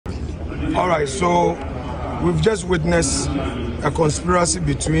All right, so we've just witnessed a conspiracy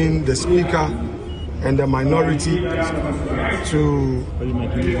between the Speaker and the minority to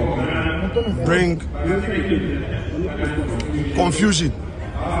bring confusion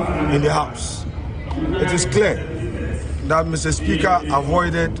in the House. It is clear that Mr. Speaker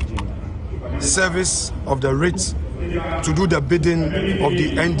avoided service of the writ to do the bidding of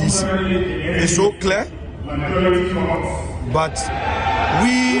the NDC. It's so clear, but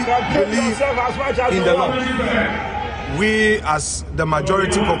we believe in the law. We, as the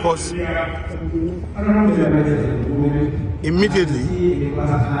majority caucus, immediately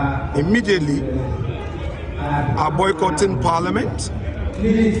are boycotting Parliament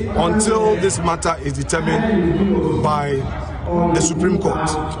until this matter is determined by the Supreme Court.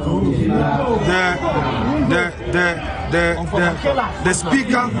 The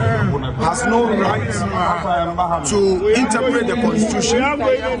Speaker has no right to interpret the Constitution,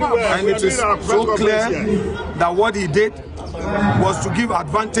 and it is so clear that what he did was to give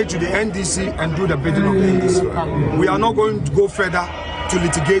advantage to the NDC and do the bidding of the NDC. We are not going to go further to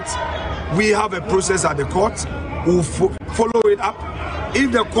litigate. We have a process at the court. We'll follow it up.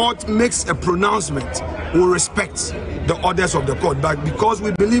 If the court makes a pronouncement, we'll respect the orders of the court. But because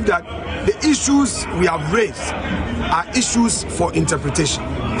we believe that the issues we have raised are issues for interpretation.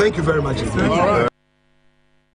 Thank you very much.